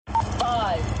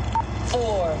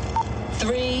4,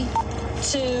 3,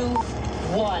 2,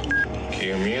 1.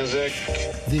 Cue music.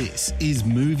 This is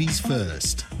Movies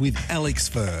First with Alex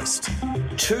First.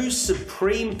 Two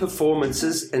supreme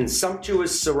performances and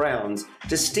sumptuous surrounds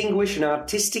distinguish an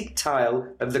artistic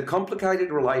tale of the complicated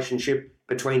relationship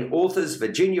between authors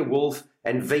Virginia Woolf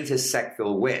and Vita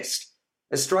Sackville-West.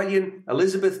 Australian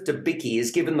Elizabeth Debicki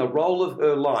is given the role of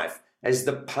her life as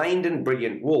the pained and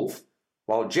brilliant Woolf,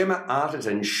 while Gemma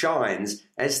Arterton shines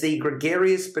as the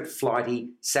gregarious but flighty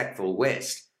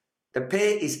Sackville-West. The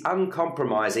pair is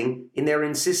uncompromising in their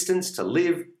insistence to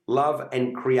live, love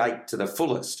and create to the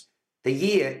fullest. The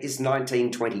year is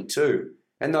 1922,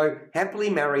 and though happily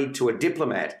married to a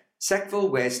diplomat,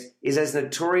 Sackville-West is as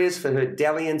notorious for her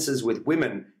dalliances with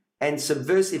women and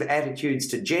subversive attitudes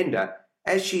to gender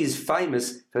as she is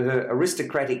famous for her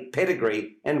aristocratic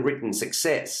pedigree and written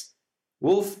success.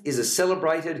 Woolf is a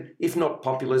celebrated, if not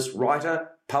populist,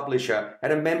 writer, publisher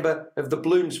and a member of the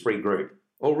Bloomsbury Group,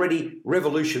 already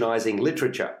revolutionising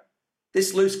literature.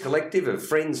 This loose collective of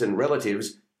friends and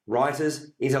relatives,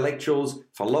 writers, intellectuals,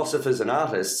 philosophers and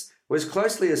artists was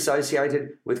closely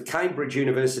associated with Cambridge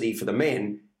University for the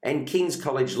men and King's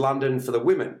College London for the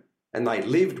women, and they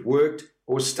lived, worked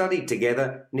or studied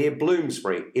together near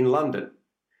Bloomsbury in London.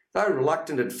 Though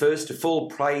reluctant at first to fall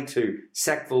prey to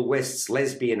Sackville-West's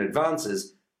lesbian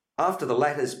advances, after the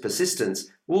latter's persistence,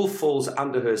 Woolf falls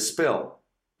under her spell.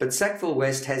 But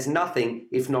Sackville-West has nothing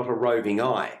if not a roving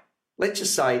eye. Let's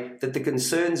just say that the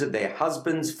concerns of their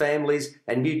husbands, families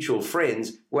and mutual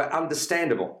friends were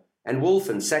understandable, and Woolf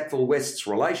and Sackville-West's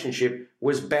relationship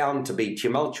was bound to be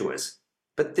tumultuous.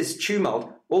 But this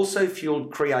tumult also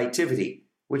fueled creativity,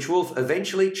 which Woolf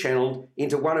eventually channeled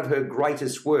into one of her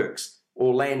greatest works,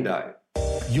 Orlando.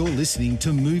 You're listening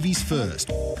to Movies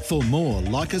First. For more,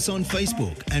 like us on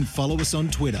Facebook and follow us on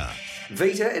Twitter.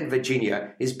 Vita and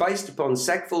Virginia is based upon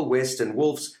Sackville-West and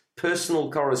Woolf's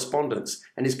personal correspondence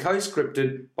and is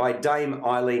co-scripted by Dame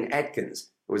Eileen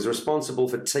Atkins, who was responsible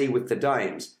for Tea with the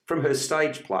Dames, from her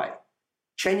stage play.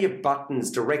 Chanya Button's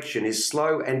direction is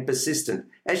slow and persistent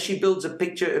as she builds a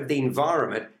picture of the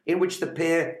environment in which the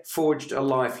pair forged a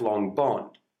lifelong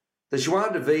bond. The joie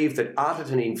de vivre that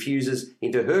Arterton infuses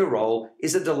into her role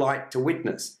is a delight to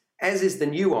witness, as is the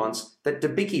nuance that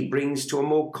Debicki brings to a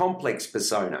more complex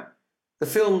persona. The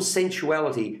film's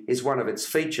sensuality is one of its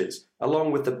features,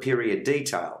 along with the period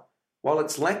detail. While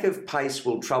its lack of pace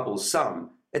will trouble some,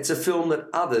 it's a film that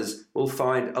others will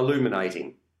find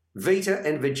illuminating. Vita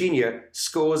and Virginia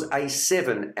scores a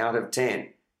 7 out of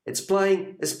 10. It's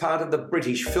playing as part of the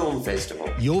British Film Festival.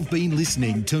 You've been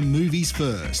listening to Movies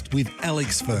First with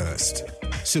Alex First.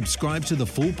 Subscribe to the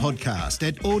full podcast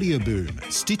at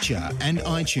Audioboom, Stitcher and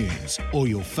iTunes, or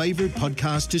your favourite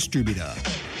podcast distributor.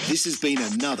 This has been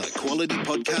another quality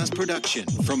podcast production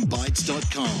from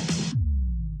Bytes.com.